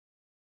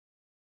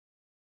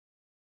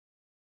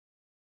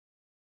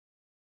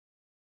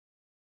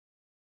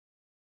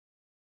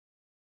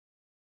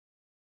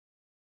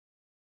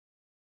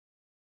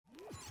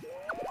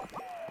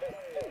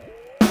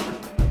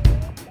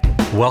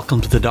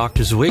Welcome to the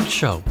Dr. Zwig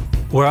Show,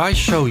 where I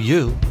show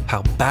you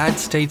how bad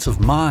states of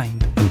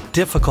mind and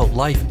difficult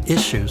life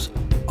issues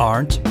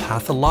aren't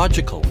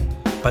pathological,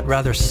 but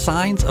rather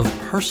signs of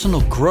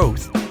personal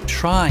growth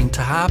trying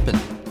to happen.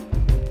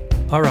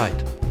 All right,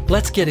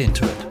 let's get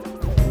into it.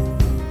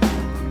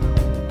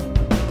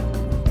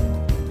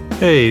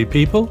 Hey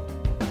people,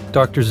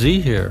 Dr.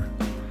 Z here.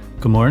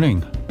 Good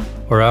morning,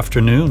 or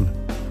afternoon,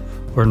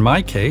 or in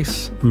my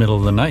case, middle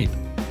of the night.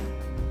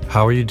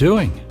 How are you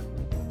doing?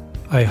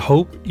 I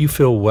hope you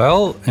feel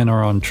well and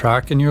are on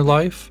track in your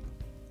life,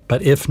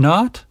 but if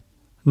not,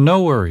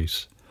 no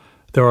worries.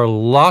 There are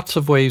lots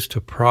of ways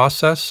to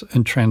process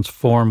and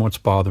transform what's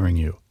bothering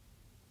you.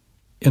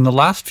 In the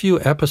last few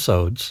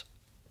episodes,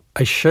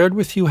 I shared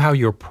with you how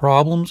your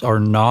problems are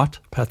not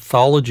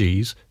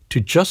pathologies to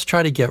just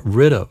try to get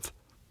rid of,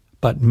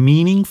 but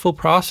meaningful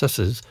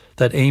processes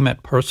that aim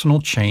at personal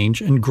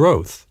change and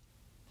growth.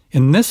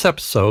 In this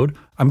episode,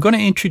 I'm going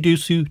to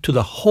introduce you to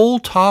the whole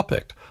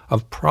topic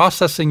of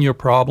processing your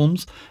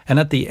problems, and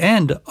at the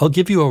end, I'll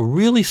give you a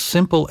really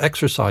simple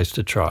exercise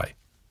to try.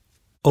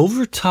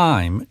 Over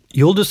time,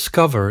 you'll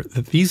discover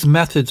that these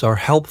methods are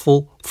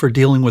helpful for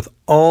dealing with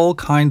all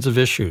kinds of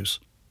issues: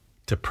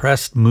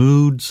 depressed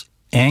moods,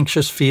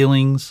 anxious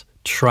feelings,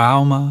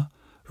 trauma,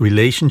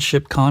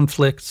 relationship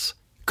conflicts,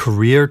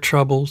 career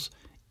troubles,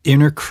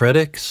 inner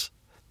critics,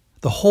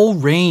 the whole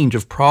range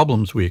of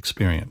problems we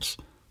experience.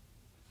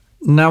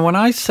 Now, when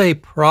I say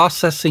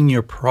processing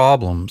your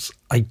problems,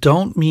 I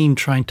don't mean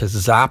trying to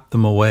zap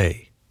them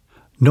away,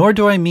 nor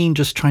do I mean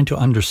just trying to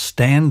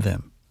understand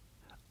them.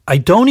 I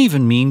don't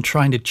even mean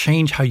trying to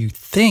change how you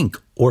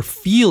think or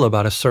feel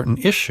about a certain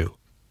issue.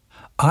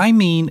 I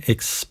mean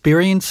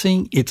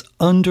experiencing its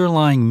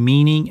underlying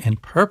meaning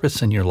and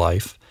purpose in your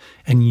life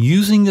and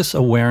using this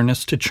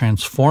awareness to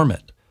transform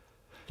it.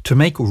 To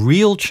make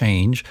real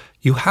change,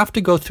 you have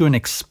to go through an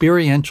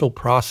experiential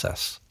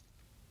process.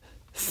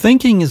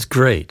 Thinking is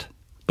great,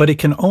 but it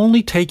can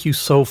only take you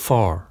so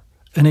far,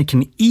 and it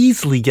can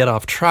easily get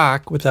off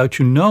track without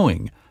you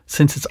knowing,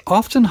 since it's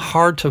often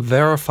hard to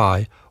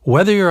verify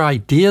whether your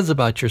ideas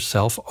about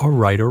yourself are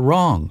right or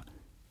wrong.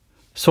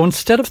 So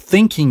instead of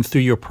thinking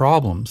through your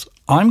problems,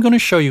 I'm going to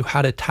show you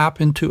how to tap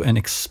into an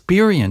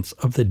experience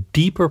of the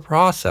deeper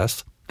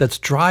process that's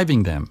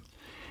driving them.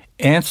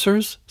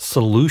 Answers,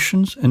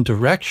 solutions, and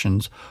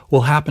directions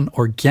will happen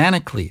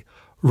organically,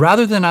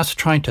 rather than us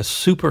trying to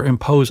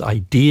superimpose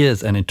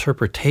ideas and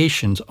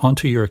interpretations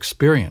onto your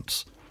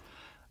experience.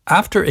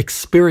 After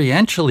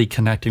experientially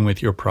connecting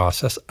with your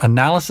process,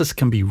 analysis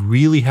can be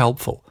really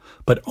helpful,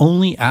 but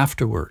only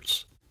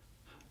afterwards.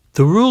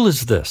 The rule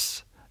is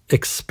this: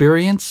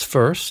 experience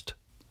first,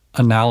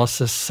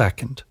 analysis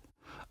second.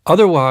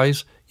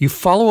 Otherwise, you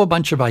follow a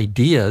bunch of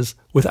ideas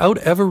without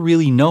ever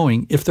really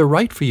knowing if they're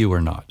right for you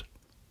or not.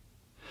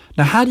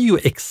 Now, how do you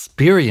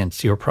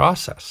experience your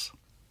process?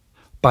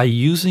 By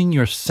using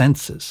your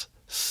senses,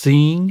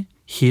 seeing,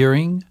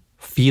 hearing,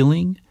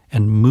 feeling,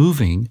 and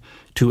moving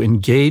to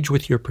engage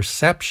with your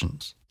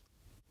perceptions.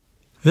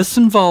 This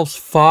involves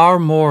far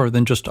more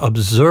than just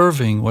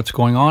observing what's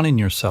going on in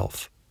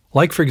yourself,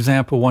 like, for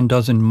example, one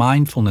does in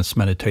mindfulness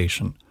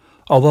meditation,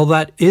 although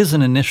that is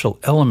an initial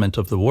element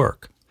of the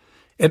work.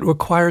 It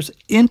requires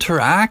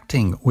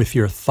interacting with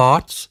your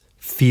thoughts,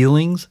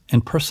 feelings,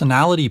 and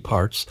personality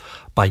parts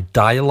by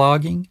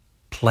dialoguing,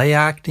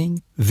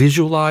 playacting,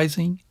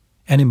 visualizing,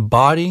 and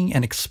embodying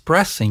and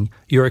expressing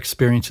your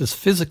experiences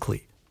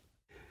physically.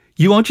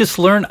 You won't just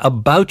learn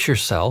about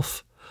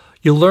yourself,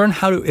 you'll learn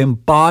how to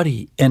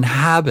embody,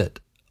 inhabit,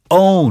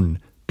 own,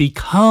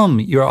 become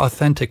your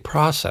authentic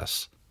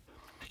process.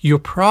 Your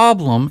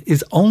problem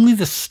is only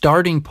the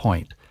starting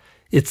point.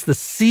 It's the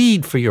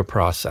seed for your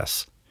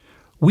process.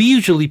 We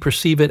usually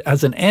perceive it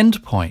as an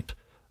end point,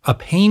 a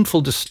painful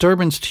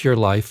disturbance to your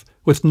life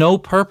with no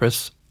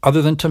purpose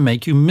other than to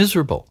make you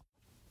miserable.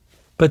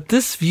 But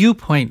this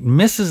viewpoint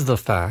misses the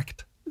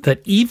fact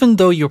that even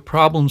though your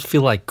problems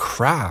feel like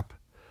crap,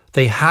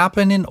 they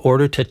happen in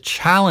order to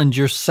challenge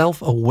your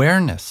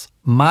self-awareness,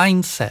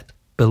 mindset,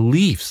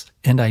 beliefs,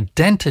 and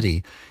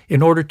identity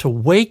in order to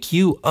wake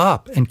you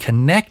up and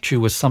connect you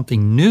with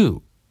something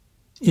new.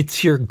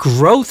 It's your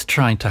growth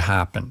trying to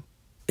happen.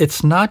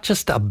 It's not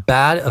just a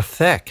bad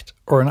effect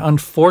or an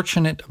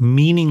unfortunate,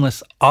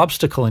 meaningless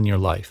obstacle in your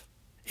life.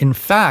 In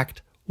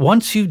fact,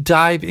 once you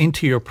dive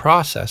into your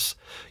process,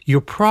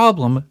 your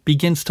problem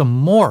begins to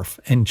morph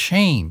and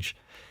change.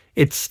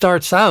 It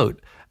starts out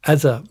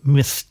as a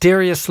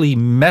mysteriously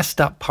messed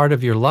up part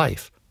of your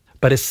life,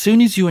 but as soon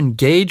as you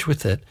engage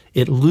with it,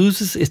 it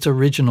loses its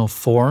original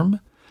form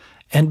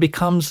and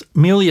becomes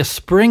merely a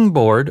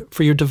springboard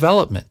for your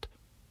development.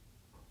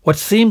 What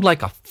seemed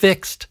like a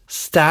fixed,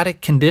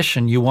 static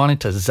condition you wanted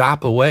to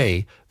zap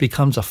away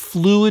becomes a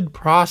fluid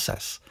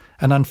process,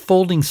 an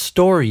unfolding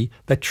story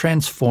that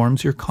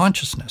transforms your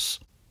consciousness.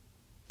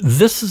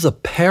 This is a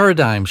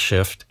paradigm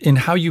shift in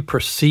how you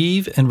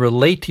perceive and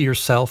relate to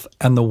yourself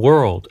and the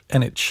world,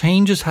 and it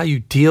changes how you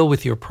deal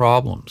with your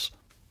problems.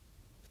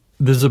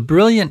 There's a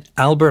brilliant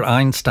Albert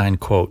Einstein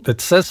quote that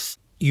says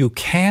you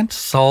can't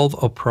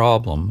solve a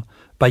problem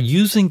by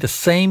using the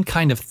same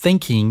kind of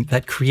thinking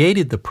that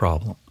created the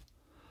problem.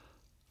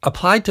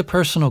 Applied to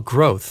personal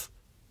growth,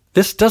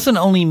 this doesn't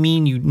only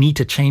mean you need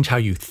to change how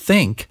you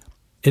think,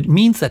 it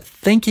means that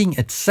thinking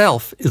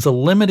itself is a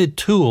limited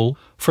tool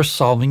for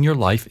solving your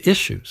life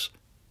issues.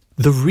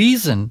 The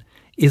reason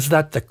is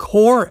that the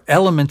core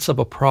elements of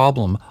a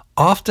problem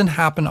often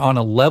happen on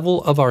a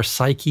level of our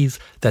psyches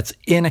that's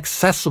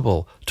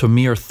inaccessible to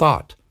mere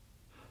thought.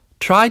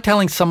 Try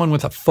telling someone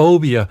with a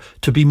phobia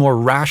to be more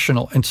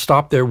rational and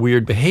stop their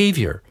weird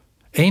behavior.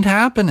 Ain't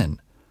happening.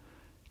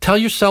 Tell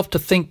yourself to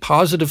think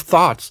positive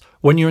thoughts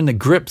when you're in the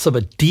grips of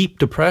a deep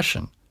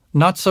depression.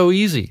 Not so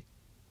easy.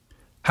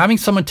 Having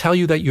someone tell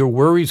you that your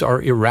worries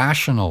are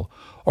irrational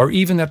or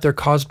even that they're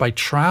caused by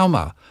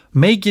trauma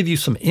may give you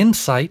some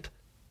insight,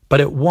 but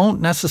it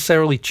won't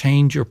necessarily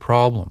change your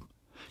problem.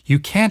 You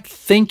can't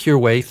think your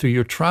way through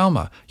your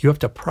trauma. You have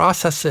to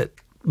process it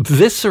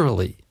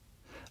viscerally.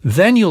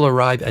 Then you'll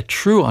arrive at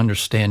true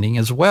understanding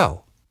as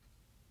well.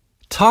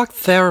 Talk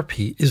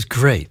therapy is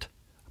great,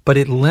 but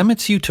it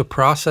limits you to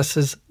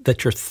processes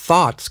that your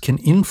thoughts can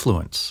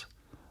influence.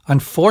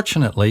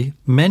 Unfortunately,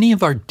 many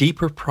of our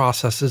deeper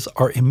processes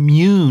are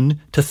immune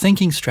to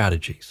thinking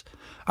strategies.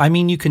 I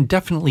mean, you can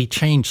definitely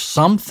change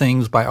some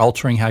things by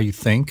altering how you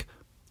think.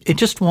 It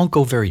just won't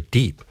go very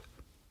deep.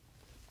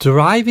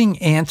 Deriving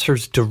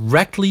answers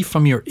directly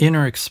from your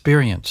inner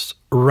experience,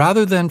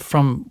 rather than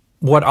from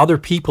what other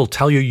people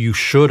tell you you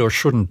should or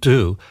shouldn't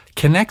do,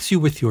 connects you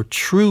with your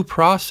true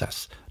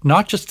process,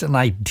 not just an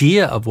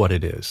idea of what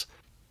it is.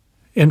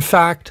 In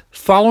fact,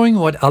 following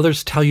what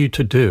others tell you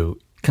to do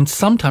can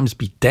sometimes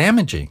be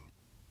damaging.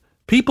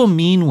 People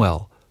mean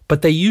well,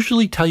 but they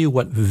usually tell you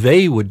what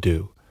they would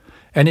do,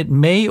 and it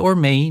may or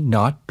may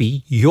not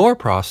be your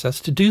process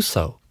to do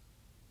so.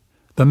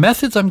 The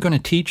methods I'm going to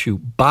teach you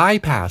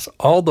bypass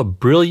all the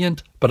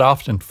brilliant but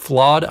often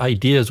flawed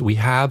ideas we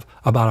have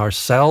about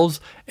ourselves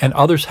and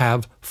others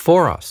have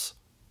for us.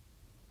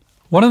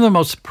 One of the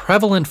most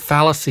prevalent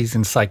fallacies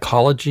in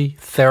psychology,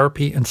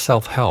 therapy, and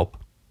self-help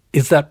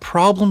is that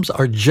problems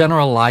are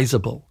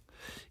generalizable.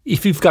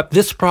 If you've got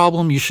this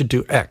problem, you should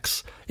do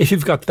X. If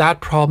you've got that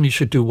problem, you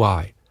should do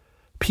Y.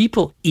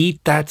 People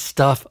eat that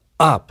stuff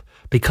up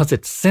because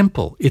it's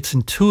simple, it's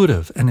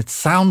intuitive, and it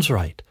sounds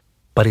right.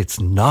 But it's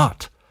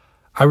not.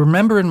 I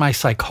remember in my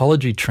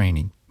psychology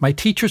training, my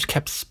teachers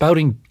kept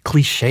spouting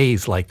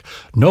cliches like,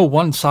 no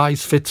one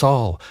size fits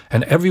all,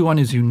 and everyone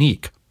is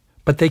unique.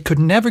 But they could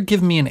never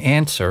give me an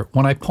answer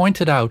when I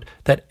pointed out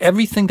that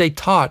everything they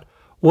taught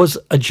was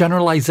a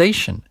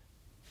generalization.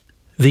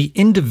 The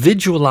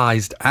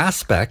individualized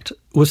aspect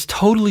was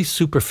totally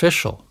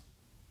superficial.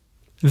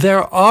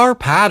 There are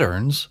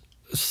patterns,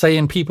 say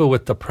in people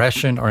with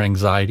depression or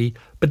anxiety,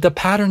 but the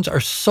patterns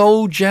are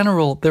so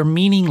general they're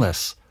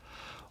meaningless.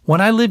 When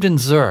I lived in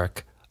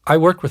Zurich, I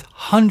worked with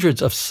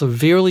hundreds of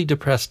severely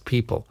depressed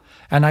people,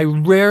 and I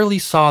rarely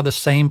saw the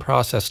same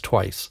process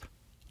twice.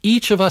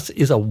 Each of us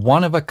is a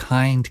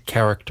one-of-a-kind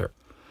character.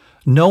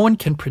 No one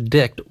can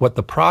predict what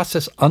the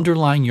process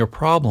underlying your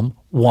problem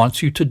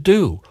wants you to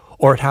do,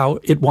 or how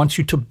it wants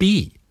you to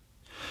be.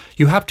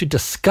 You have to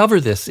discover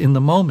this in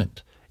the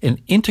moment,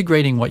 and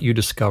integrating what you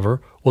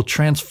discover will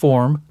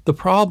transform the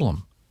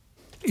problem.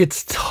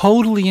 It's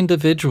totally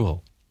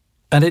individual,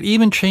 and it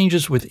even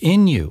changes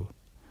within you.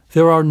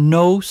 There are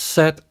no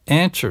set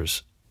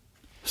answers.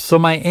 So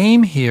my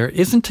aim here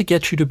isn't to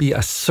get you to be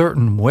a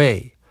certain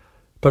way,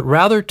 but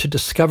rather to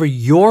discover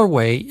your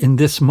way in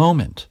this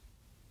moment.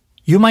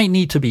 You might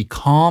need to be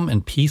calm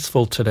and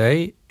peaceful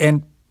today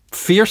and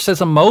fierce as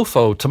a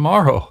mofo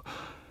tomorrow.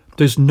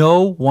 There's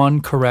no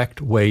one correct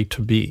way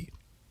to be.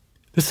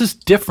 This is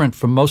different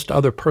from most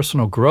other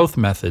personal growth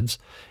methods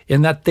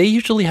in that they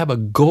usually have a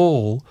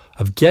goal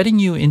of getting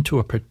you into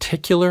a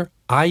particular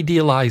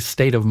idealized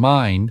state of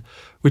mind,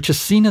 which is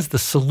seen as the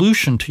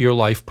solution to your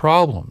life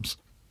problems.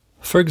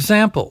 For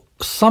example,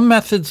 some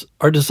methods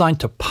are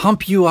designed to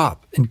pump you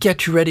up and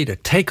get you ready to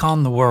take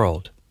on the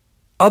world.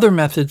 Other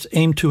methods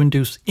aim to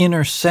induce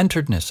inner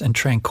centeredness and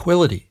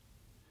tranquility.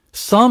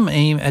 Some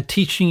aim at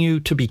teaching you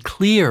to be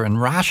clear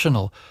and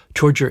rational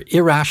towards your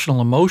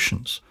irrational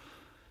emotions.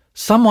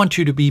 Some want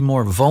you to be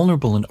more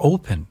vulnerable and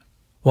open,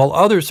 while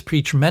others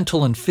preach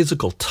mental and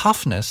physical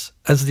toughness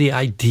as the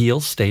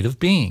ideal state of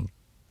being.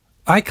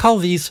 I call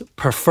these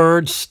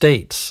preferred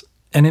states,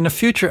 and in a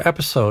future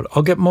episode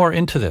I'll get more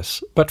into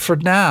this. But for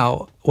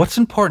now, what's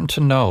important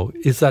to know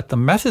is that the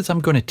methods I'm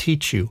going to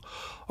teach you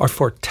are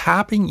for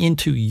tapping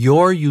into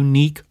your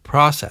unique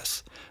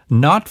process,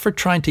 not for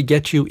trying to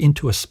get you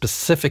into a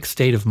specific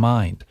state of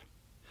mind.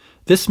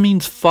 This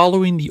means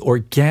following the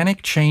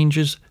organic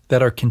changes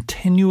that are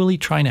continually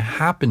trying to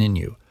happen in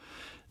you.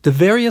 The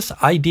various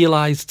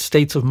idealized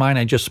states of mind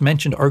I just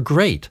mentioned are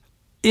great,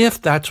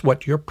 if that's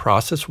what your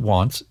process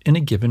wants in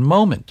a given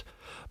moment.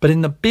 But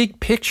in the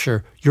big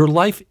picture, your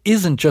life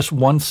isn't just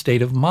one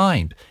state of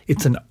mind.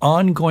 It's an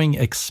ongoing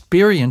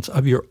experience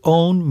of your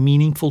own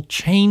meaningful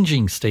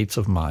changing states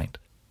of mind.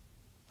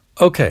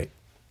 Okay,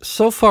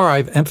 So far,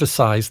 I've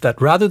emphasized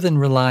that rather than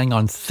relying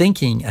on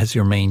thinking as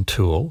your main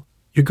tool,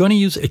 you're going to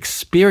use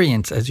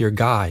experience as your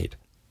guide.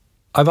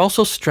 I've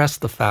also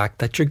stressed the fact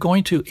that you're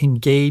going to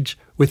engage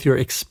with your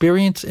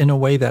experience in a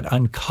way that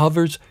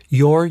uncovers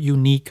your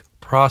unique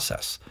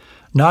process,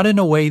 not in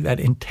a way that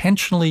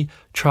intentionally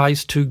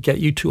tries to get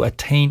you to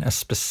attain a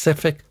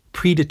specific,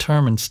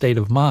 predetermined state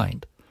of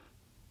mind.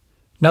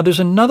 Now, there's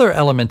another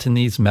element in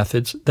these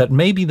methods that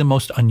may be the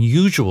most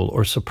unusual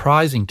or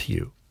surprising to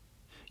you.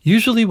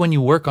 Usually when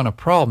you work on a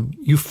problem,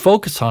 you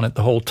focus on it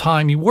the whole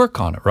time you work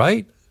on it,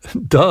 right?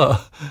 Duh.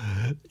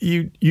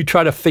 You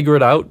try to figure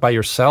it out by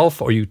yourself,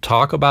 or you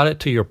talk about it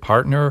to your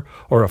partner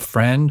or a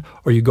friend,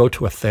 or you go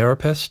to a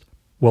therapist.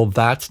 Well,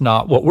 that's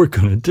not what we're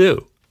going to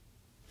do.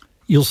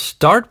 You'll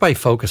start by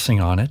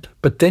focusing on it,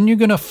 but then you're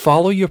going to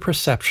follow your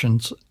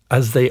perceptions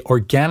as they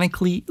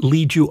organically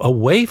lead you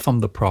away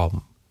from the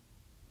problem.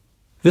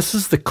 This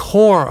is the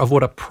core of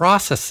what a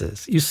process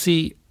is. You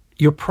see,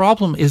 your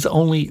problem is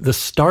only the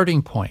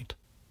starting point.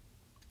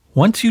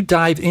 Once you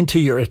dive into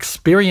your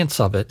experience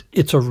of it,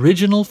 its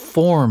original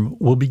form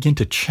will begin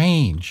to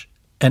change.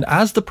 And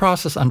as the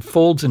process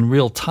unfolds in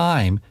real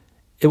time,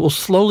 it will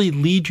slowly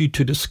lead you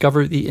to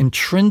discover the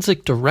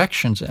intrinsic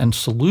directions and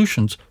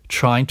solutions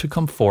trying to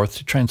come forth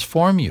to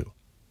transform you.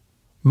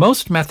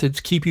 Most methods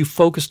keep you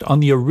focused on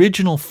the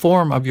original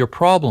form of your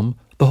problem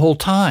the whole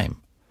time.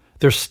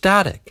 They're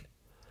static.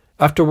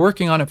 After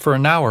working on it for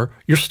an hour,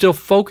 you're still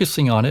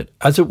focusing on it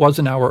as it was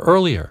an hour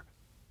earlier.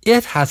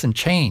 It hasn't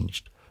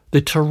changed. The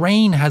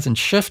terrain hasn't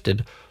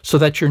shifted so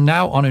that you're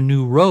now on a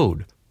new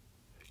road.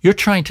 You're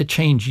trying to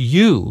change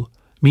you,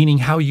 meaning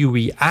how you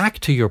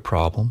react to your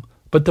problem,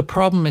 but the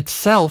problem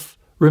itself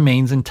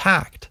remains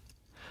intact.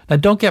 Now,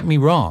 don't get me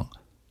wrong.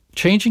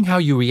 Changing how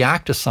you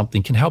react to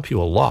something can help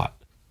you a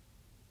lot.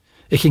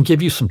 It can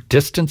give you some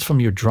distance from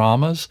your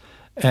dramas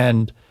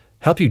and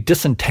help you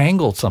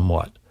disentangle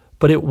somewhat,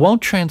 but it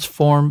won't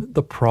transform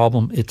the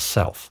problem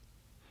itself.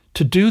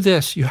 To do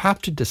this, you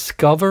have to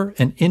discover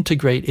and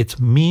integrate its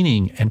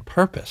meaning and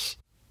purpose.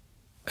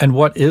 And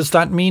what is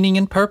that meaning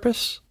and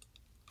purpose?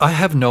 I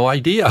have no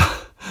idea,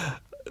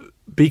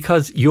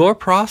 because your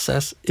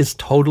process is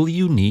totally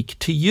unique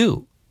to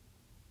you.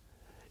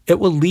 It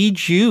will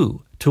lead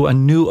you to a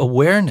new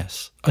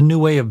awareness, a new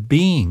way of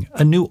being,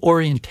 a new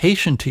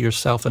orientation to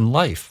yourself and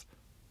life.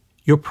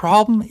 Your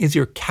problem is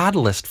your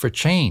catalyst for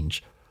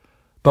change,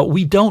 but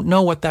we don't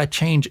know what that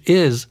change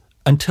is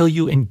until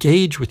you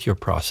engage with your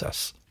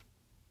process.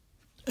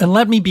 And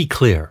let me be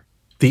clear,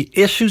 the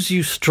issues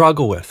you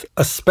struggle with,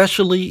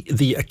 especially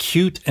the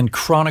acute and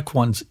chronic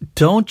ones,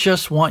 don't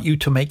just want you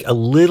to make a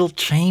little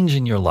change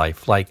in your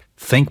life, like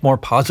think more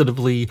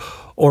positively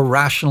or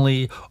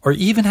rationally, or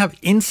even have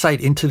insight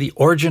into the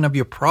origin of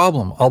your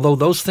problem, although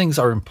those things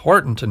are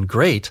important and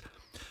great.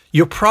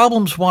 Your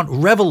problems want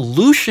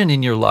revolution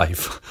in your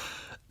life.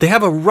 They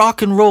have a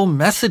rock and roll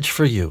message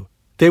for you.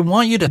 They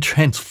want you to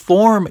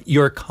transform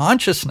your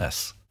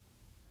consciousness.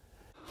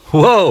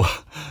 Whoa!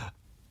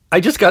 I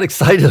just got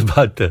excited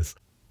about this.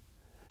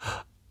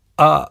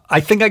 I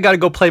think I got to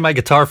go play my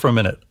guitar for a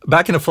minute.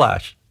 Back in a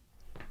flash.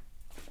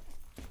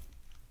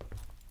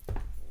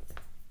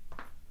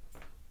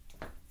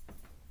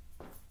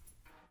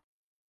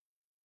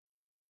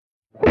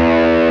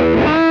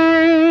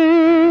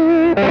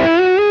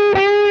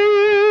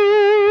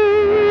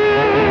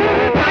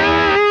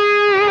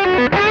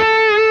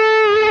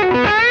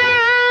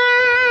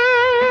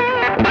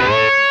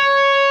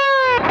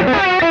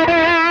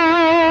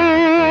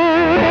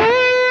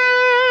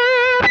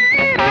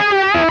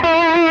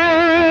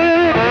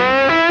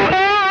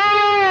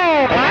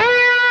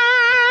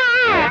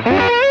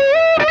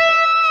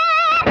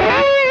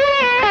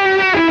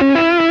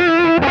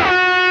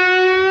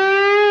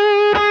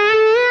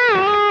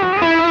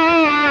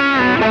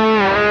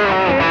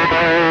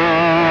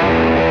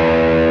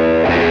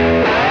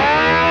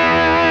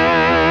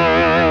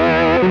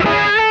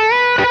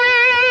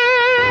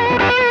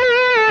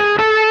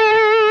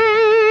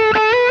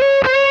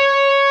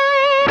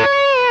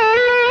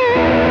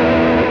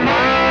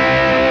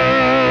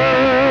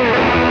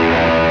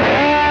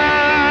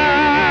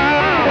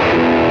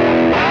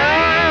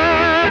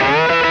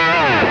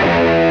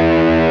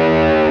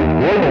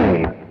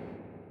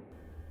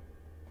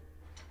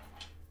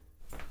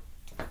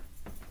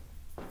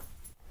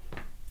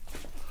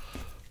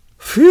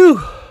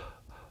 Phew.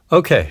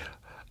 Okay,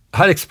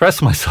 I'd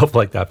express myself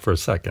like that for a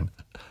second.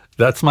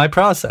 That's my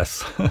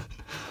process.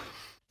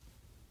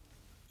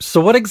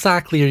 So what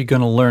exactly are you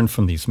going to learn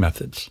from these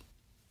methods?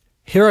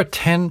 Here are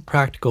 10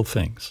 practical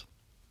things.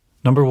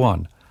 Number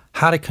 1,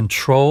 how to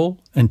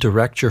control and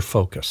direct your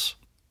focus.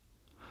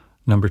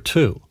 Number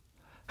 2,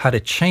 how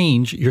to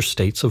change your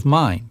states of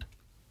mind.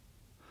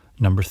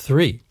 Number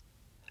 3,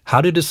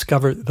 how to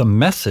discover the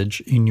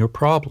message in your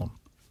problem.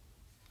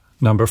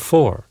 Number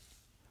 4,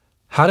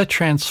 how to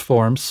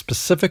transform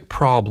specific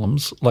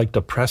problems like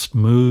depressed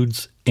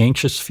moods,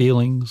 anxious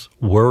feelings,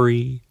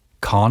 worry,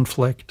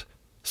 conflict,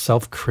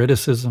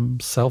 self-criticism,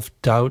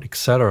 self-doubt,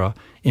 etc.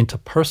 into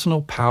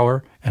personal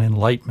power and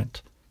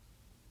enlightenment.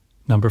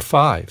 Number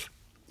 5,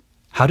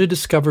 how to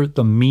discover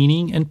the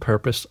meaning and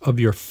purpose of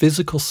your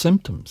physical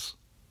symptoms.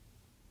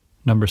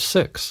 Number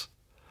 6,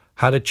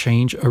 how to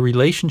change a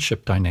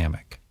relationship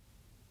dynamic.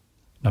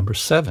 Number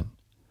 7,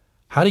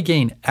 how to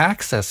gain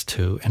access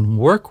to and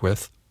work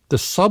with the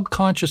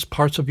subconscious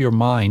parts of your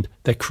mind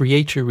that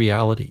create your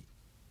reality.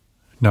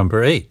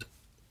 Number 8,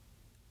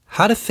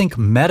 how to think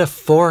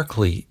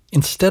metaphorically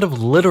instead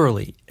of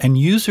literally and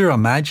use your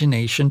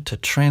imagination to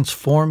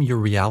transform your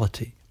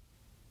reality.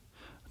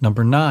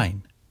 Number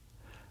 9,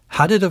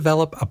 how to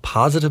develop a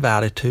positive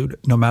attitude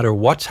no matter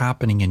what's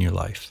happening in your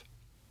life.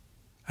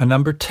 And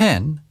number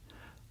 10,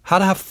 how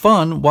to have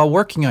fun while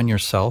working on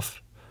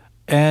yourself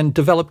and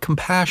develop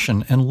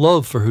compassion and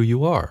love for who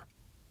you are.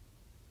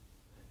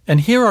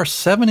 And here are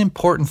 7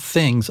 important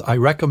things I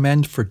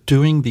recommend for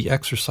doing the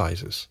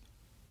exercises.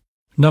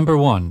 Number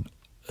 1,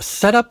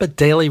 set up a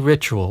daily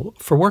ritual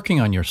for working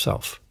on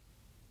yourself.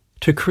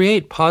 To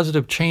create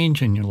positive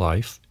change in your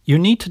life, you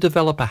need to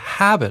develop a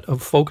habit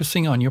of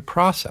focusing on your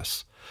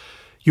process.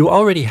 You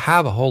already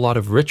have a whole lot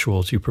of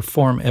rituals you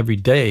perform every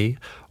day,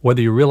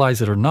 whether you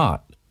realize it or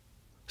not.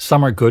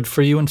 Some are good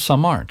for you and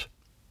some aren't.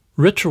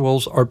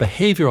 Rituals are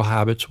behavioral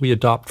habits we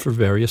adopt for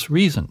various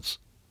reasons.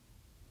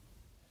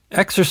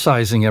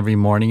 Exercising every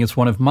morning is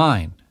one of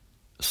mine.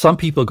 Some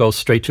people go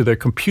straight to their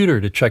computer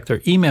to check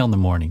their email in the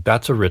morning.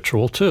 That's a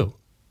ritual too.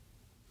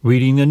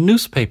 Reading the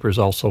newspaper is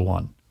also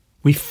one.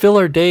 We fill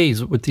our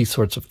days with these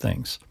sorts of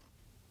things.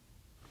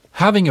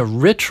 Having a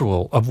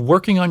ritual of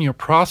working on your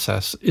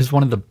process is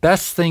one of the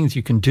best things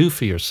you can do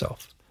for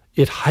yourself.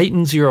 It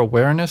heightens your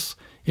awareness,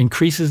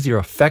 increases your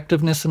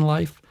effectiveness in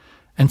life,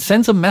 and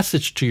sends a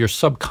message to your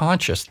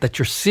subconscious that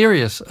you're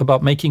serious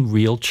about making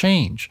real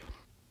change.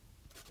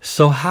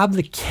 So have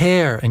the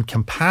care and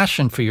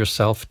compassion for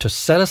yourself to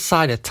set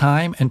aside a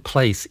time and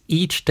place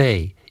each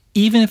day,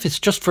 even if it's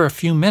just for a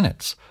few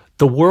minutes.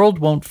 The world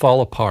won't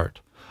fall apart.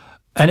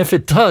 And if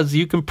it does,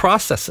 you can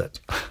process it.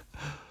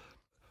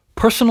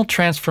 Personal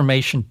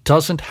transformation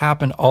doesn't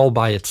happen all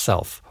by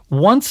itself.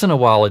 Once in a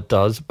while it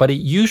does, but it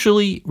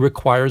usually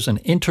requires an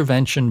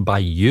intervention by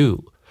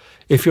you.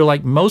 If you're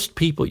like most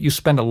people, you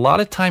spend a lot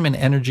of time and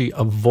energy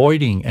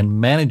avoiding and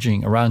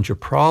managing around your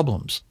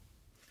problems.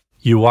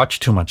 You watch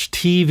too much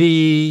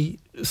TV,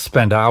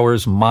 spend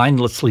hours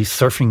mindlessly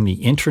surfing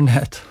the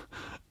internet,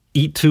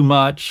 eat too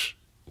much,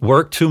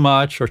 work too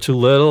much or too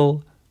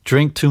little,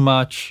 drink too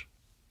much,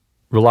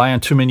 rely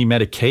on too many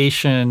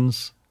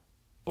medications,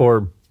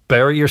 or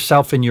bury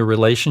yourself in your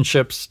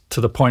relationships to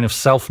the point of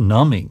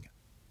self-numbing.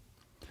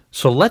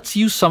 So let's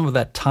use some of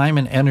that time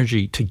and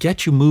energy to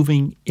get you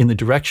moving in the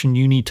direction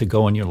you need to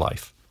go in your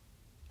life.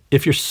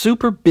 If you're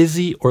super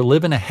busy or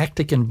live in a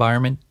hectic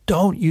environment,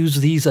 don't use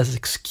these as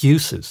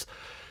excuses.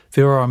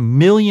 There are a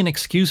million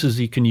excuses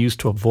you can use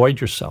to avoid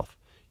yourself.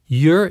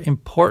 You're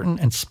important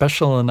and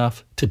special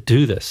enough to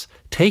do this.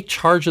 Take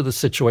charge of the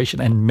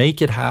situation and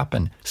make it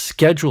happen.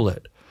 Schedule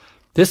it.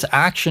 This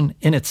action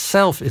in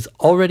itself is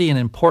already an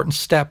important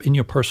step in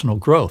your personal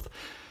growth.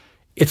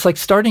 It's like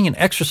starting an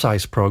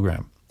exercise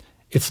program.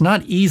 It's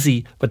not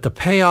easy, but the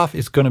payoff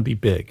is going to be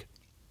big.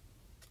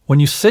 When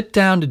you sit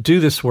down to do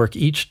this work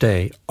each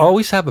day,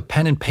 always have a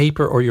pen and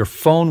paper or your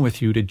phone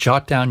with you to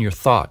jot down your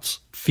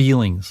thoughts,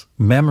 feelings,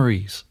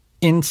 memories,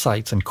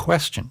 insights, and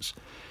questions.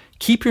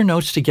 Keep your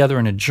notes together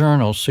in a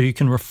journal so you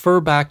can refer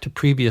back to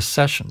previous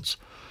sessions.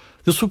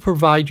 This will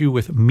provide you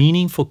with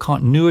meaningful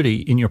continuity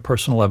in your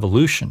personal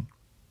evolution.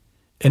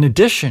 In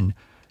addition,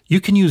 you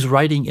can use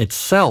writing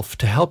itself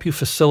to help you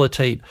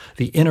facilitate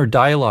the inner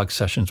dialogue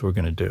sessions we're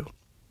going to do.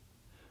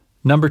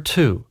 Number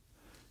 2,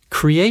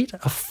 create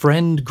a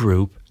friend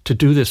group to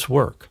do this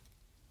work.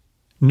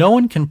 No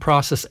one can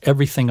process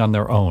everything on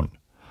their own.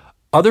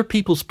 Other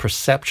people's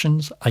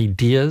perceptions,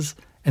 ideas,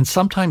 and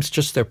sometimes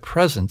just their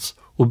presence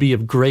will be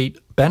of great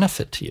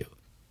benefit to you.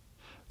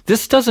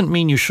 This doesn't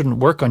mean you shouldn't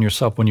work on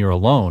yourself when you're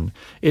alone.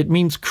 It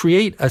means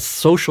create a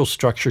social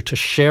structure to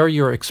share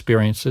your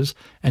experiences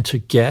and to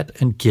get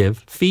and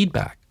give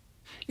feedback.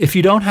 If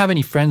you don't have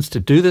any friends to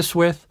do this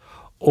with,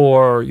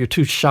 or you're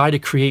too shy to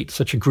create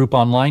such a group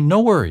online,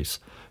 no worries.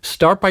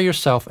 Start by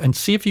yourself and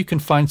see if you can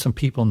find some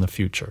people in the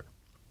future.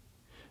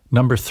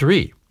 Number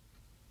 3,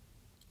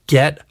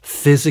 get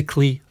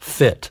physically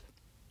fit.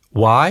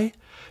 Why?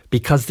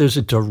 Because there's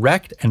a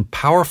direct and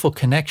powerful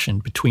connection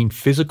between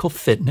physical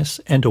fitness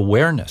and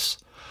awareness.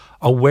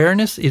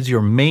 Awareness is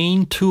your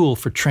main tool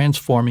for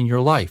transforming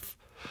your life.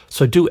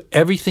 So do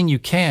everything you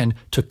can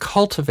to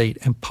cultivate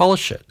and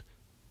polish it.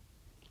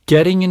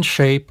 Getting in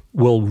shape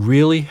will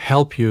really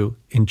help you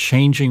in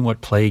changing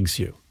what plagues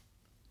you.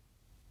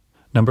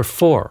 Number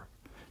 4,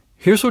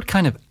 here's what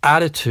kind of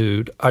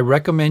attitude I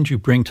recommend you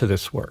bring to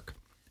this work.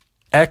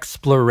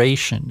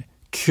 Exploration,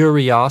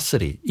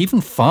 curiosity, even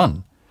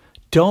fun.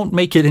 Don't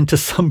make it into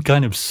some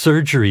kind of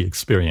surgery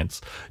experience.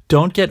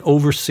 Don't get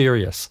over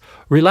serious.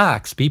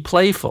 Relax, be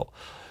playful.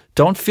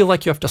 Don't feel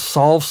like you have to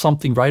solve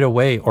something right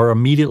away or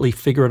immediately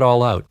figure it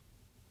all out.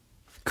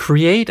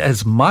 Create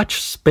as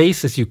much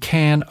space as you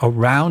can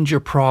around your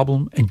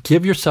problem and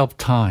give yourself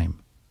time.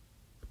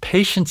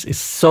 Patience is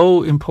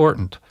so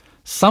important.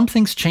 Some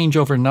things change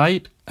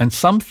overnight, and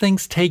some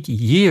things take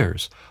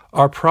years.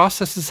 Our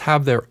processes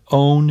have their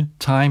own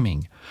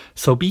timing.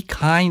 So be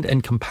kind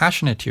and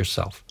compassionate to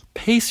yourself.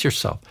 Pace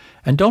yourself,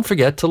 and don't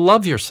forget to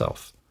love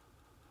yourself.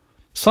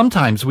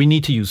 Sometimes we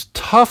need to use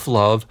tough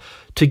love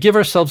to give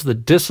ourselves the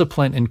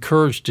discipline and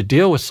courage to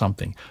deal with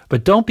something,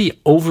 but don't be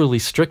overly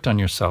strict on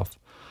yourself.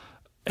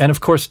 And of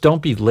course,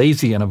 don't be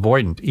lazy and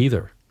avoidant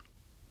either.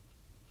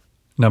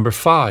 Number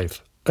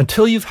 5,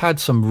 until you've had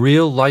some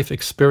real life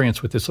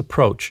experience with this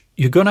approach,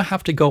 you're going to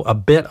have to go a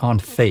bit on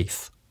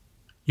faith.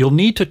 You'll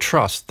need to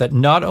trust that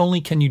not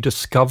only can you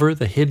discover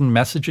the hidden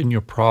message in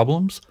your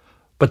problems,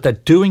 but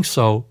that doing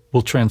so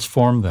will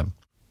transform them.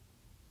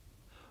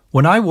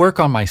 When I work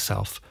on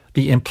myself,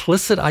 the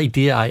implicit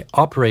idea I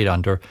operate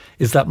under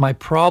is that my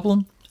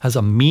problem has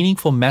a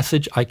meaningful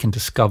message I can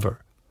discover.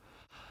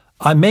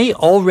 I may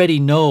already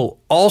know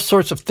all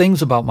sorts of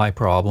things about my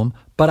problem,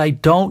 but I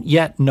don't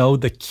yet know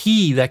the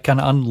key that can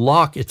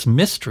unlock its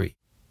mystery.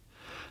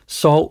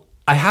 So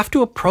I have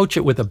to approach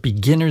it with a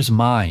beginner's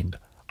mind.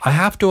 I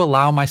have to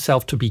allow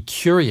myself to be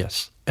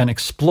curious and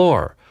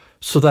explore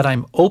so that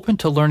I'm open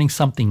to learning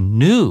something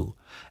new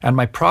and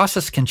my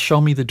process can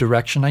show me the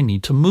direction I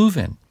need to move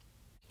in.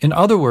 In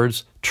other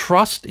words,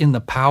 trust in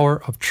the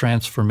power of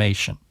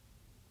transformation.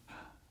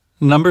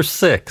 Number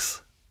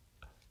 6,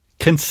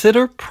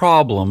 consider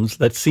problems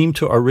that seem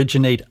to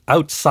originate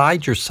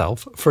outside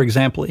yourself, for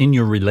example, in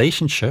your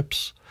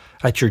relationships,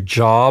 at your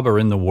job, or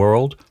in the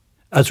world,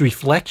 as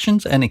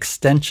reflections and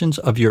extensions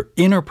of your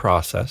inner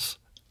process,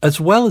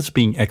 as well as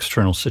being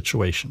external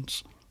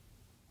situations.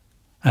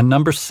 And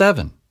number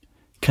 7,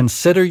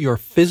 consider your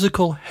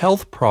physical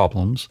health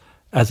problems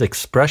as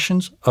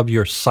expressions of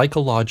your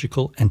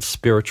psychological and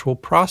spiritual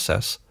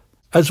process,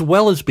 as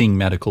well as being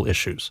medical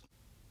issues.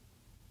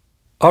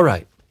 All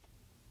right,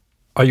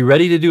 are you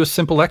ready to do a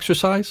simple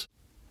exercise?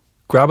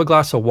 Grab a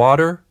glass of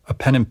water, a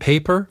pen and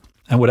paper,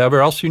 and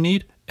whatever else you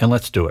need, and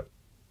let's do it.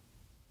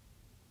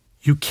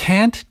 You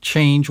can't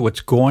change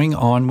what's going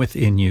on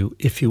within you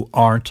if you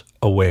aren't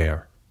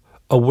aware.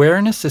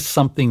 Awareness is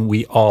something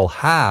we all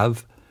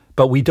have,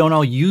 but we don't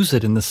all use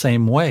it in the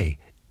same way.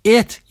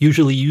 It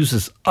usually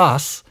uses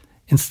us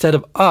instead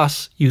of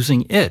us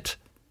using it.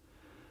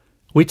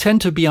 We tend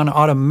to be on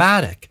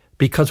automatic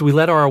because we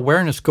let our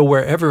awareness go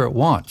wherever it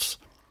wants.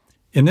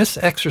 In this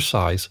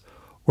exercise,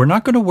 we're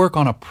not going to work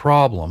on a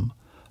problem,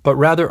 but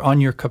rather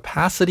on your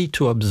capacity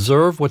to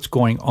observe what's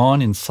going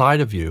on inside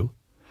of you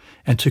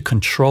and to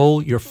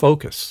control your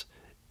focus.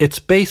 It's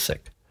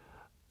basic,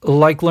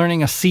 like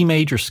learning a C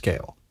major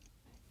scale.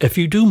 If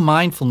you do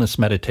mindfulness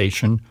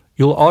meditation,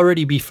 you'll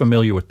already be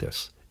familiar with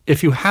this.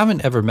 If you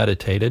haven't ever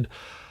meditated,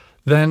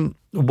 then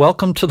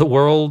welcome to the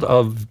world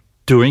of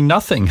doing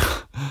nothing.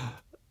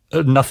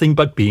 Nothing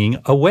but being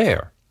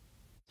aware.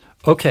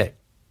 Okay,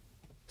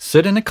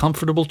 sit in a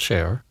comfortable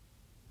chair,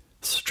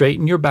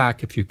 straighten your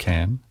back if you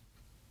can,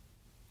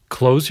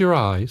 close your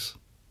eyes,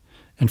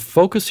 and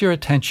focus your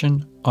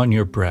attention on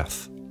your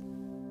breath.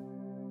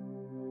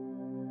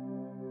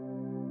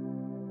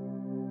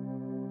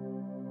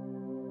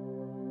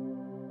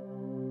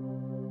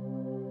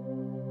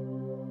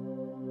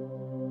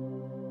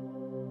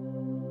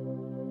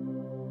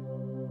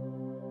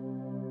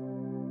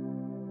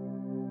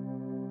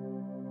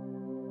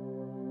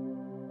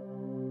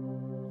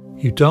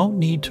 You don't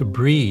need to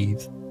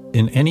breathe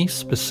in any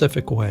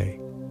specific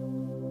way.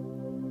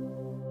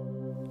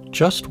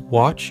 Just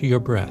watch your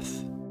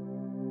breath.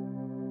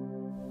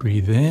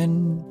 Breathe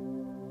in,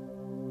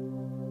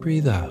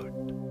 breathe out.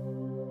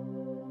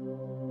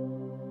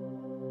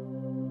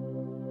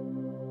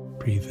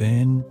 Breathe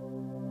in,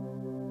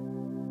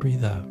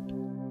 breathe out.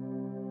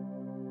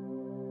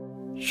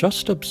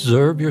 Just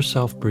observe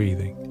yourself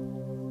breathing.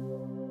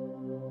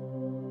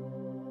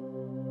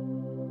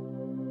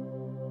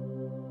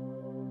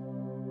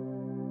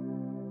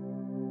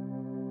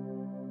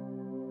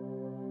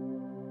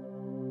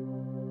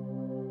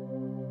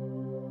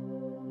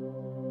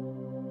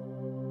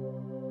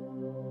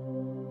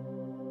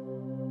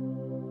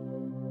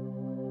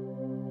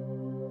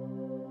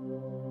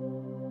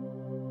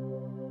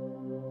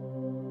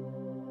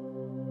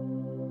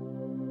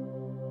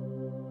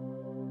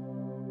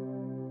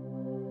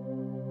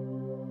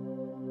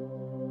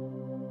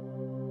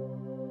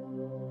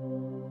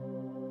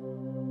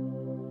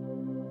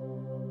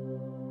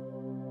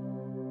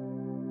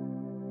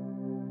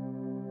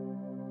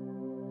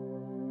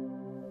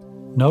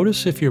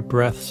 Notice if your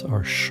breaths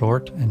are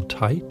short and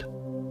tight,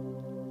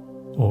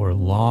 or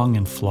long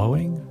and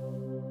flowing,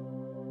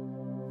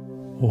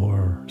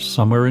 or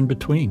somewhere in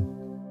between.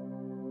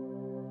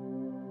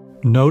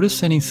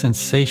 Notice any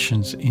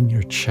sensations in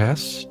your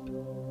chest,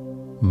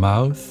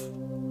 mouth,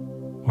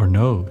 or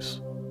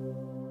nose.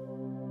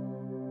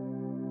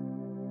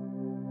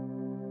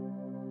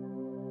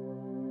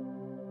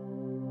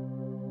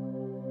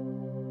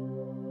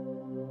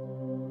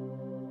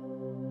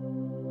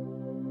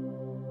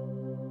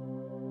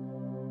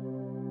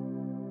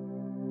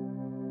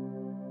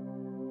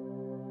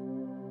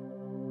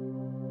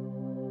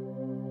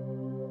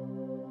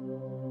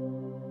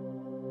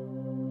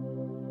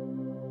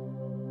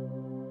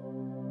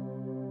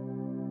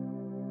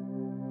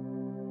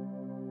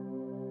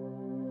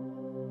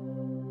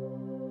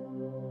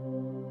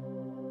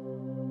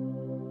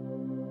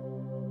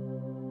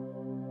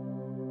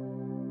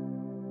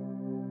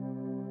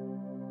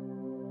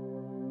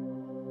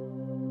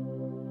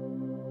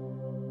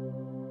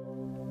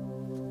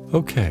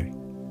 Okay,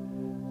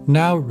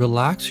 now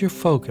relax your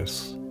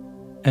focus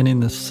and in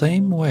the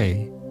same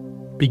way,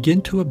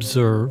 begin to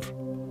observe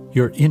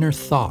your inner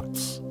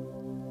thoughts,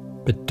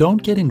 but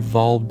don't get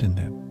involved in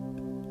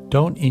them.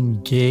 Don't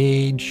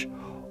engage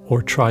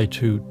or try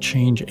to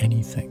change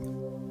anything.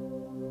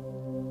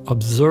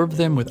 Observe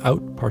them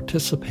without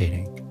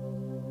participating.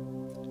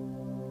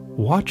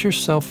 Watch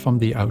yourself from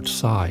the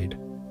outside.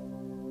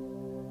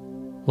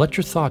 Let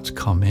your thoughts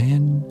come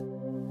in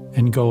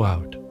and go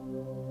out,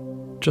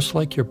 just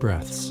like your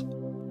breaths.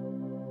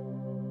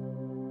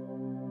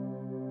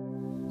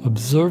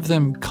 Observe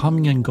them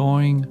coming and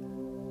going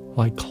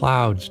like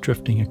clouds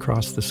drifting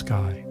across the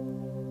sky.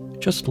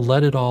 Just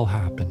let it all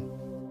happen.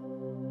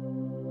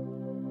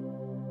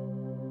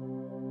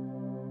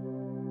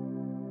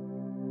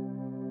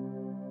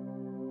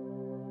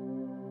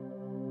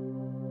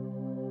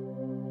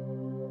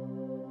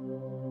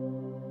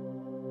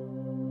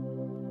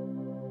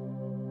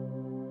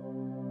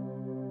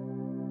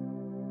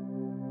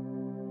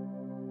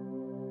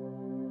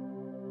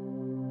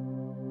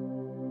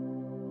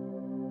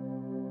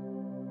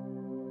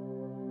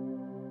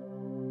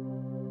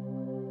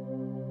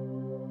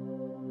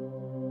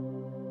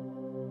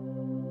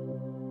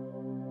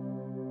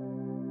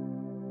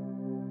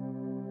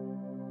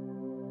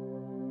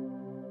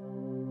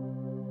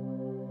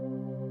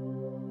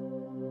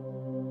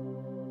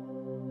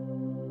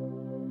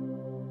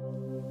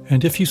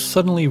 And if you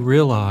suddenly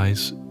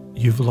realize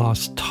you've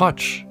lost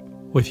touch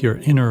with your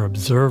inner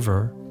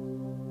observer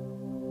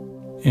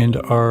and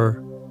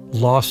are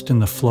lost in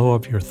the flow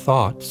of your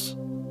thoughts,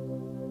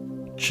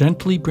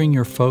 gently bring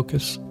your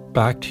focus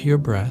back to your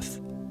breath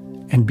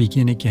and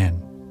begin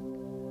again.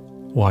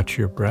 Watch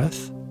your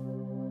breath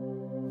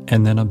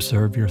and then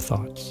observe your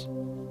thoughts.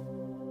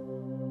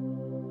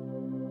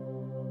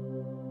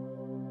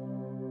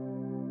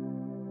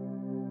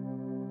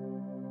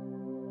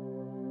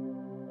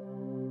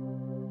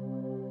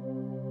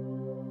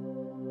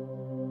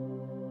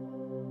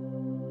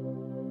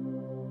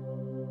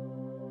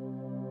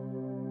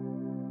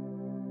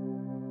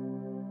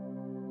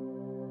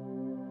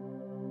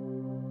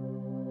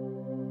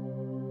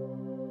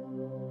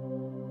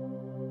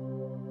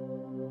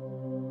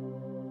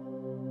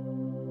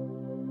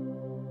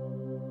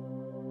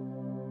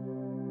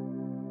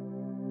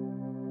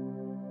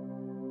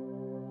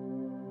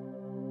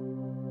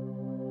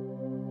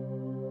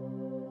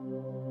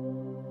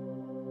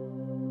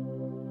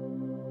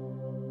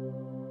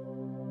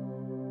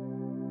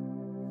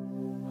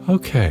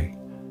 Okay,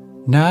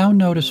 now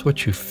notice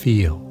what you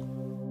feel.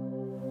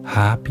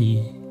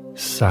 Happy,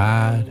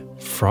 sad,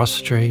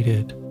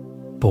 frustrated,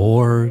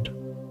 bored,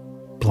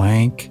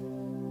 blank.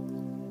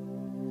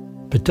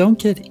 But don't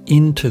get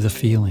into the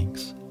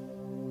feelings.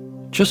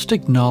 Just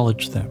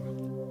acknowledge them.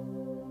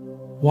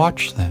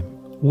 Watch them,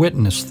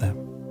 witness them.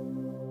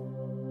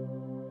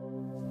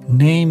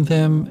 Name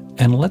them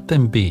and let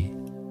them be.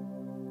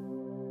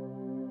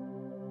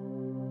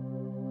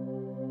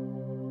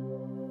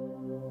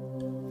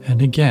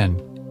 And again,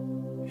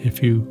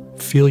 if you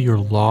feel you're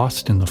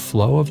lost in the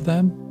flow of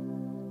them,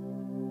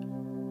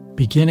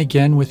 begin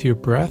again with your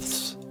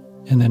breaths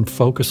and then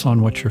focus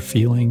on what you're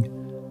feeling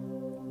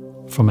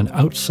from an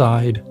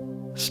outside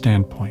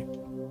standpoint.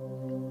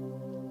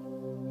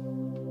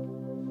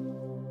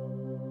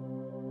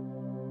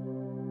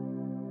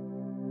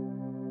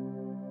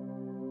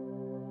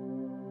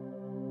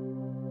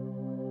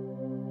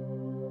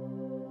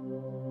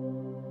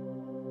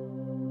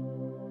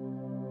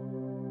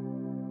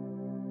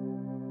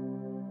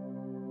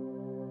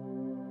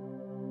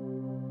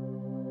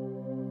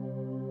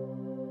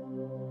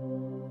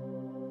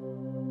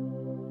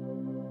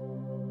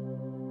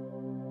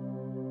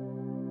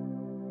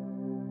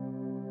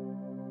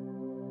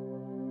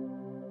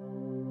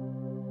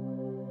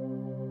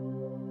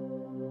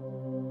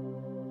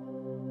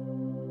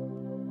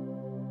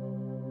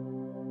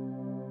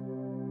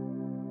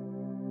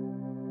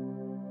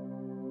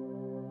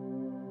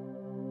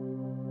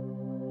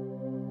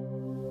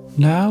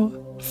 Now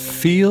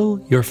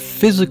feel your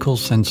physical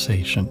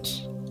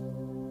sensations,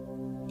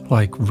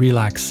 like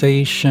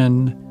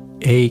relaxation,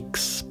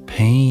 aches,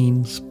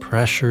 pains,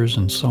 pressures,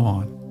 and so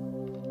on.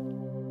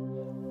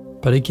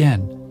 But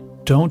again,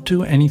 don't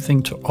do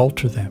anything to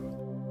alter them.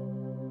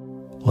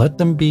 Let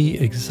them be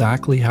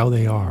exactly how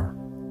they are.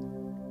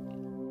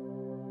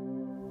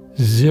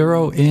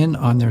 Zero in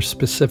on their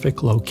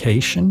specific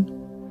location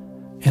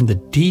and the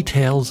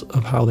details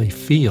of how they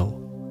feel.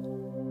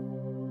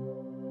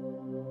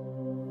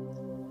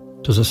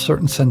 Does a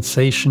certain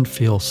sensation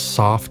feel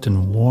soft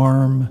and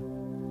warm,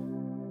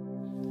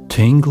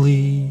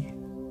 tingly,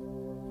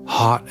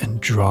 hot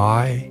and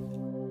dry,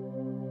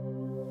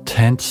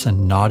 tense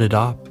and knotted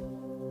up,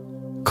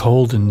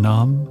 cold and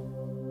numb?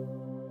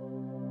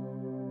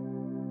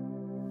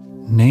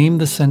 Name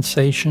the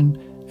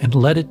sensation and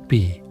let it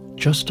be.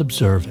 Just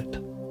observe it.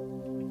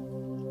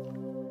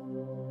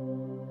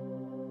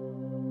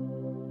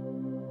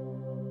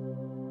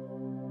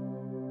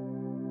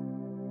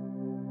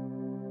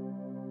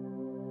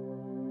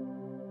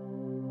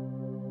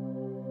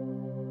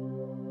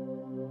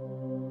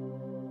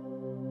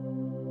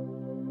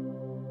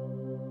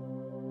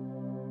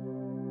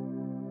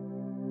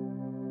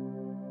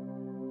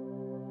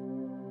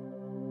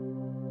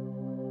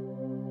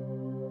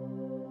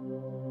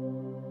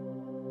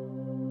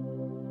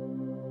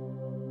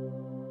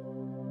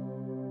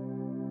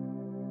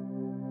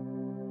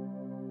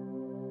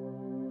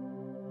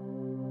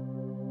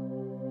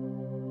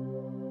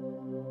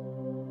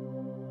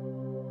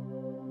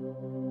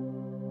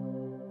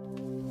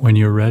 When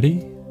you're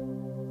ready,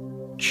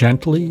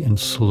 gently and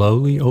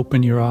slowly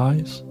open your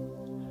eyes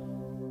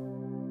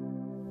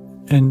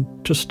and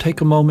just take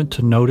a moment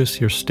to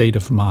notice your state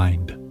of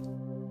mind.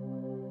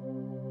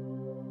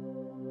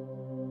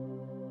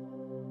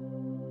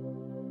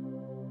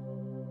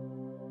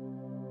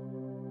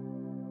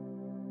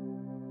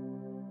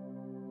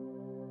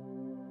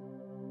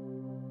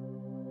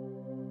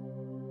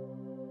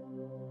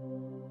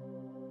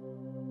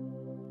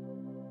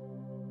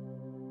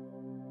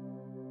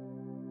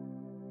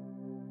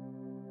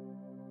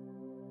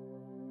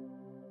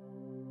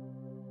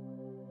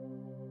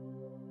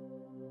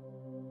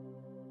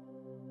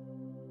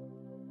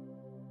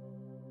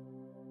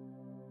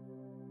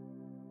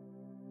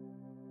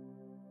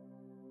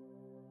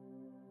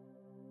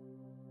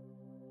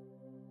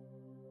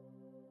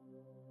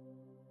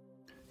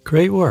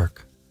 Great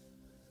work.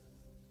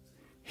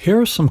 Here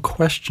are some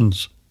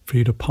questions for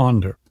you to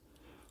ponder.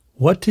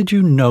 What did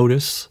you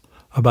notice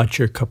about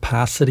your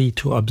capacity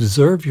to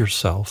observe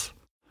yourself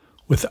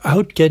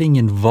without getting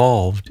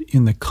involved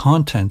in the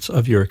contents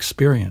of your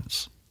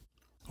experience?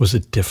 Was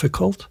it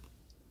difficult?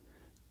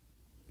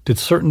 Did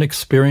certain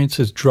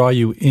experiences draw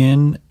you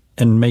in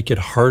and make it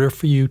harder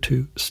for you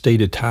to stay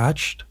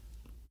detached?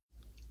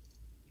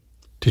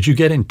 Did you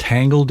get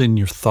entangled in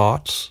your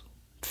thoughts,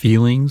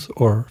 feelings,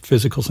 or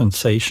physical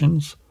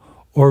sensations?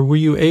 Or were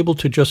you able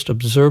to just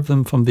observe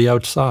them from the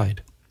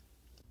outside?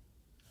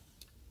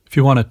 If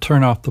you want to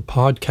turn off the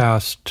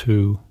podcast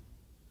to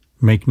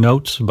make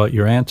notes about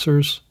your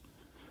answers,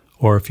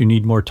 or if you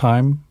need more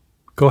time,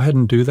 go ahead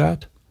and do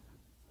that,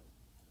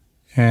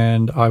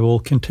 and I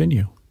will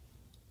continue.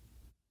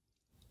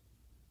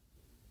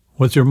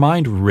 Was your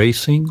mind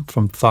racing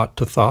from thought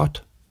to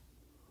thought?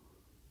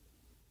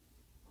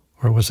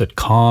 Or was it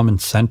calm and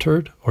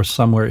centered, or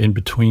somewhere in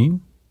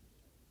between?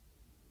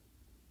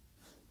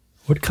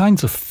 What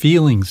kinds of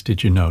feelings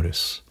did you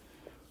notice?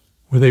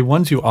 Were they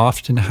ones you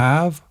often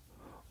have,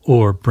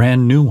 or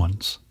brand new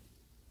ones?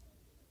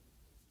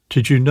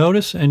 Did you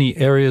notice any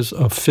areas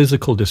of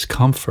physical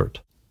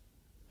discomfort?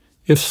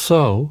 If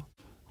so,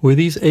 were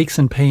these aches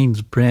and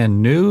pains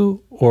brand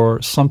new,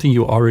 or something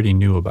you already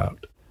knew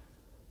about?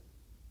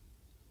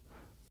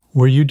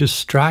 Were you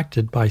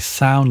distracted by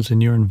sounds in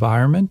your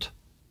environment?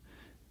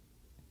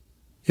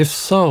 If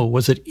so,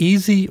 was it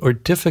easy or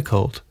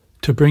difficult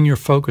to bring your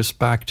focus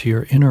back to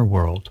your inner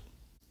world?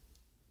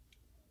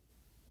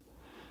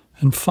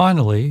 And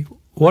finally,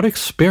 what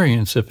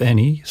experience, if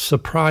any,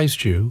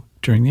 surprised you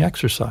during the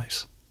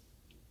exercise?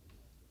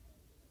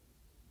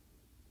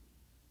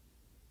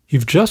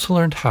 You've just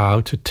learned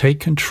how to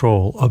take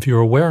control of your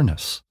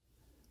awareness.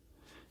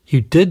 You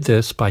did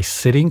this by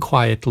sitting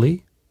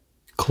quietly,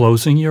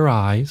 closing your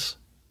eyes,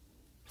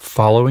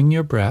 following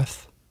your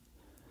breath,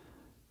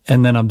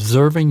 and then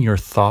observing your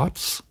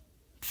thoughts,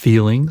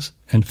 feelings,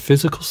 and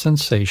physical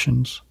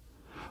sensations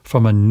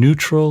from a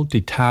neutral,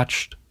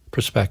 detached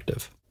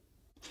perspective.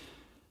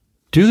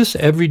 Do this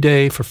every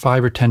day for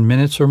 5 or 10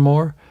 minutes or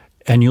more,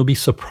 and you'll be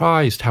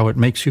surprised how it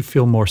makes you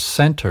feel more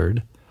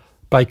centered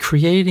by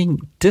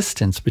creating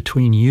distance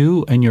between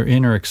you and your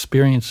inner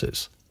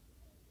experiences.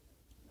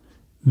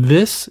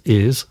 This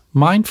is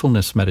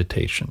mindfulness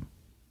meditation.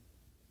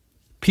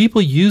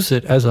 People use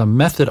it as a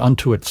method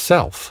unto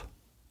itself.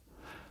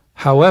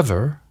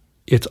 However,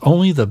 it's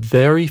only the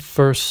very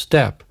first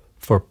step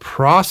for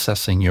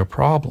processing your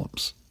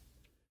problems.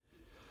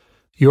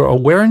 Your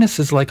awareness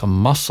is like a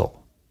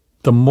muscle.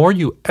 The more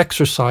you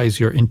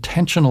exercise your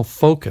intentional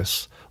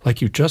focus,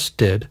 like you just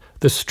did,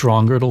 the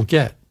stronger it'll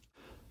get.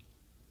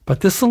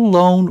 But this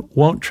alone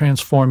won't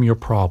transform your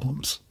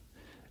problems.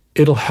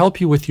 It'll help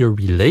you with your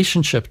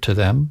relationship to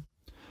them,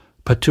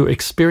 but to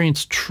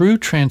experience true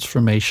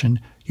transformation,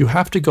 you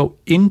have to go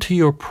into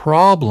your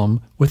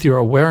problem with your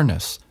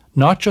awareness,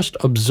 not just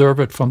observe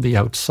it from the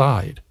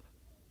outside.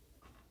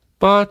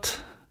 But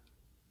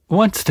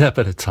one step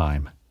at a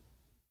time.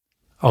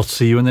 I'll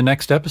see you in the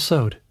next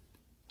episode.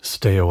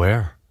 Stay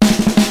aware.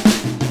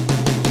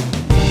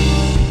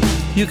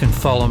 You can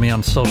follow me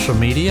on social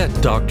media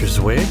at Dr.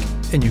 Zwig,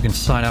 and you can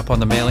sign up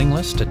on the mailing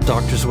list at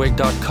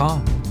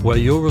drzwig.com, where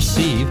you'll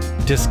receive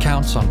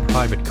discounts on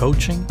private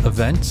coaching,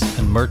 events,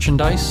 and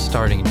merchandise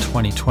starting in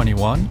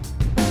 2021,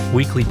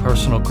 weekly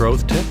personal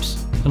growth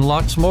tips, and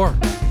lots more.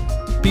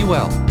 Be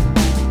well.